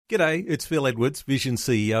G'day, it's Phil Edwards, Vision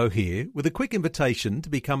CEO here, with a quick invitation to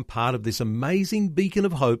become part of this amazing beacon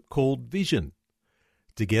of hope called Vision.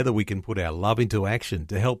 Together we can put our love into action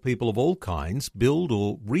to help people of all kinds build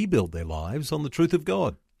or rebuild their lives on the truth of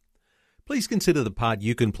God. Please consider the part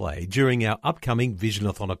you can play during our upcoming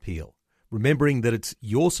Visionathon appeal, remembering that it's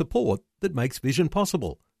your support that makes Vision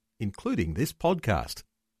possible, including this podcast.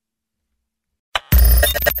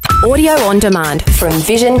 Audio on demand from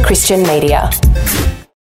Vision Christian Media.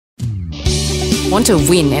 Want to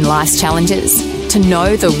win in life's challenges? To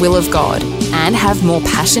know the will of God and have more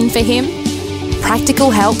passion for Him?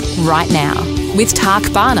 Practical help right now with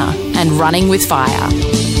Tak Bhana and Running with Fire.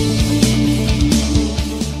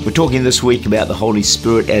 We're talking this week about the Holy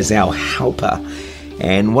Spirit as our helper.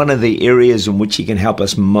 And one of the areas in which He can help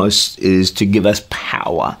us most is to give us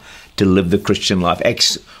power to live the Christian life.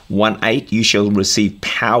 Acts 1:8, you shall receive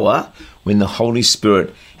power when the Holy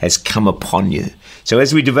Spirit has come upon you. So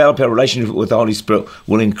as we develop our relationship with the Holy Spirit,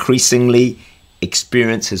 we'll increasingly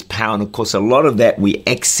experience His power. And of course, a lot of that we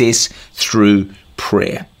access through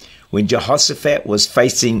prayer. When Jehoshaphat was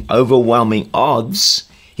facing overwhelming odds,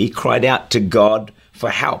 he cried out to God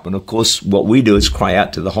for help. And of course, what we do is cry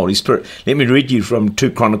out to the Holy Spirit. Let me read you from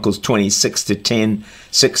 2 Chronicles 26 to 10,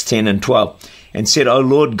 6, 10 and 12. And said, O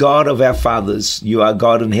Lord God of our fathers, you are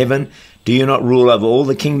God in heaven. Do you not rule over all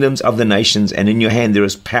the kingdoms of the nations? And in your hand there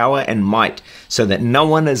is power and might, so that no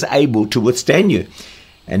one is able to withstand you.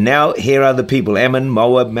 And now here are the people, Ammon,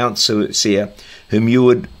 Moab, Mount Seir, whom you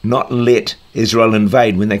would not let Israel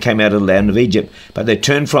invade when they came out of the land of Egypt, but they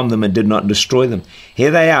turned from them and did not destroy them.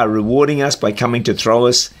 Here they are, rewarding us by coming to throw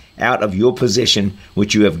us out of your possession,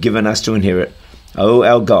 which you have given us to inherit. O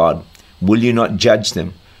our God, will you not judge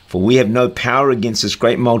them? For we have no power against this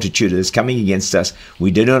great multitude that is coming against us.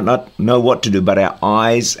 We do not know what to do, but our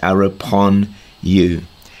eyes are upon you.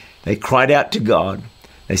 They cried out to God.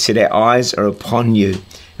 They said, our eyes are upon you.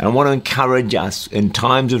 And I want to encourage us in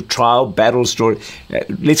times of trial, battle, story.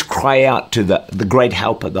 Let's cry out to the great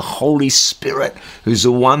helper, the Holy Spirit, who's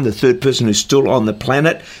the one, the third person who's still on the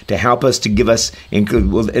planet to help us, to give us, in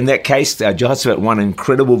that case, Jehoshaphat won an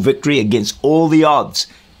incredible victory against all the odds.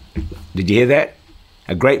 Did you hear that?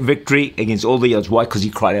 A great victory against all the odds. Why? Because he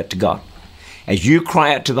cried out to God. As you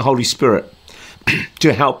cry out to the Holy Spirit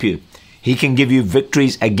to help you, He can give you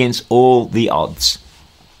victories against all the odds.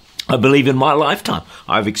 I believe in my lifetime,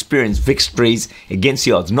 I've experienced victories against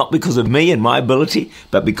the odds, not because of me and my ability,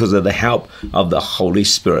 but because of the help of the Holy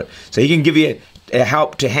Spirit. So He can give you a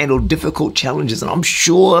help to handle difficult challenges. And I'm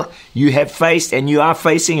sure you have faced and you are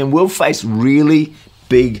facing and will face really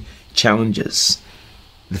big challenges.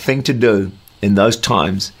 The thing to do in those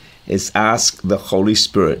times is ask the Holy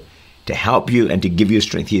Spirit to help you and to give you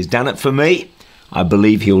strength. He has done it for me. I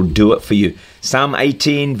believe He'll do it for you. Psalm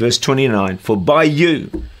 18 verse 29, for by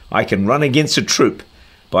you I can run against a troop.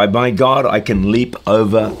 By my God I can leap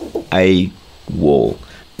over a wall.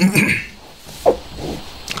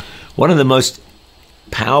 One of the most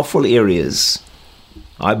powerful areas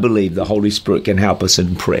I believe the Holy Spirit can help us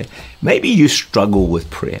in prayer. Maybe you struggle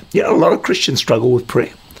with prayer. You know, a lot of Christians struggle with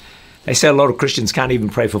prayer. They say a lot of Christians can't even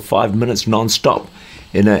pray for 5 minutes non-stop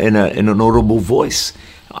in an audible voice.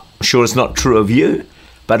 I'm sure it's not true of you,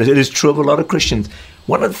 but it is true of a lot of Christians.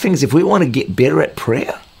 One of the things, if we want to get better at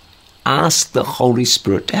prayer, ask the Holy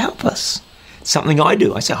Spirit to help us. It's something I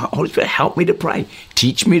do. I say, Holy Spirit, help me to pray.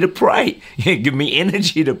 Teach me to pray. Give me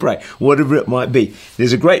energy to pray, whatever it might be.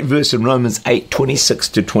 There's a great verse in Romans 8, 26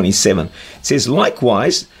 to 27. It says,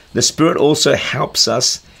 likewise, the Spirit also helps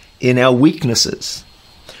us in our weaknesses.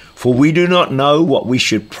 For we do not know what we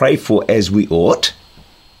should pray for as we ought,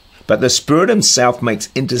 but the Spirit Himself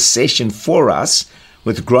makes intercession for us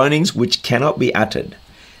with groanings which cannot be uttered.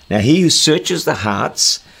 Now He who searches the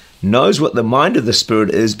hearts knows what the mind of the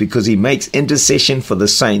Spirit is, because He makes intercession for the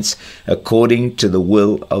saints according to the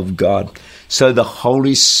will of God. So the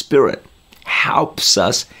Holy Spirit helps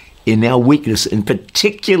us in our weakness, and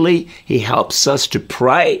particularly He helps us to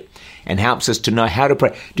pray and helps us to know how to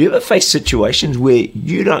pray. Do you ever face situations where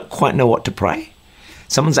you don't quite know what to pray?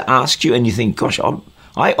 Someone's asked you and you think, gosh,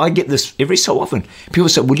 I get this every so often. People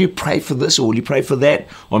say, will you pray for this or will you pray for that?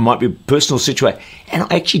 Or it might be a personal situation. And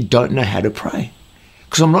I actually don't know how to pray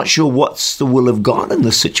because I'm not sure what's the will of God in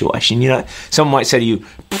this situation. You know, someone might say to you,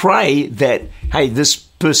 pray that, hey, this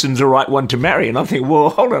person's the right one to marry. And I think, well,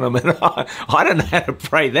 hold on a minute. I don't know how to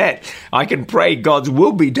pray that. I can pray God's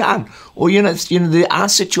will be done. Or, there are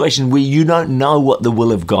situations where you don't know what the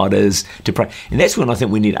will of God is to pray. And that's when I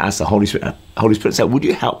think we need to ask the Holy Spirit, say, would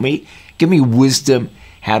you help me? Give me wisdom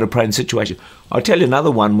how to pray in situations. I'll tell you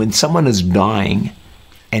another one. When someone is dying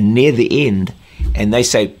and near the end and they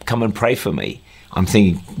say, come and pray for me, I'm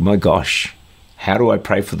thinking, my gosh, how do I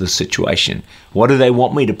pray for this situation? What do they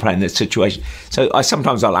want me to pray in that situation? So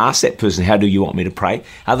sometimes I'll ask that person, how do you want me to pray?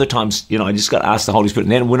 Other times, I just got to ask the Holy Spirit.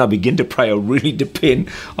 And then when I begin to pray, I really depend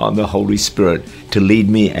on the Holy Spirit to lead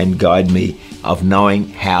me and guide me of knowing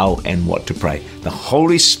how and what to pray. The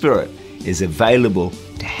Holy Spirit is available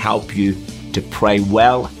to help you to pray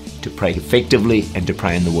well, to pray effectively, and to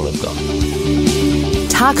pray in the will of God.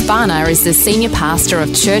 Tak Bana is the Senior Pastor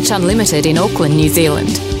of Church Unlimited in Auckland, New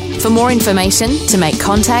Zealand. For more information, to make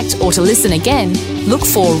contact or to listen again, look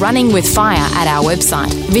for Running with Fire at our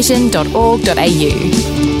website, vision.org.au.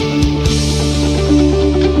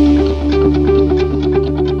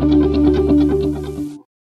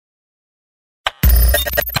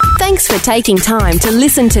 Thanks for taking time to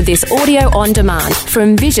listen to this audio on demand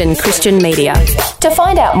from Vision Christian Media. To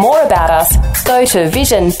find out more about us, go to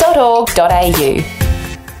vision.org.au.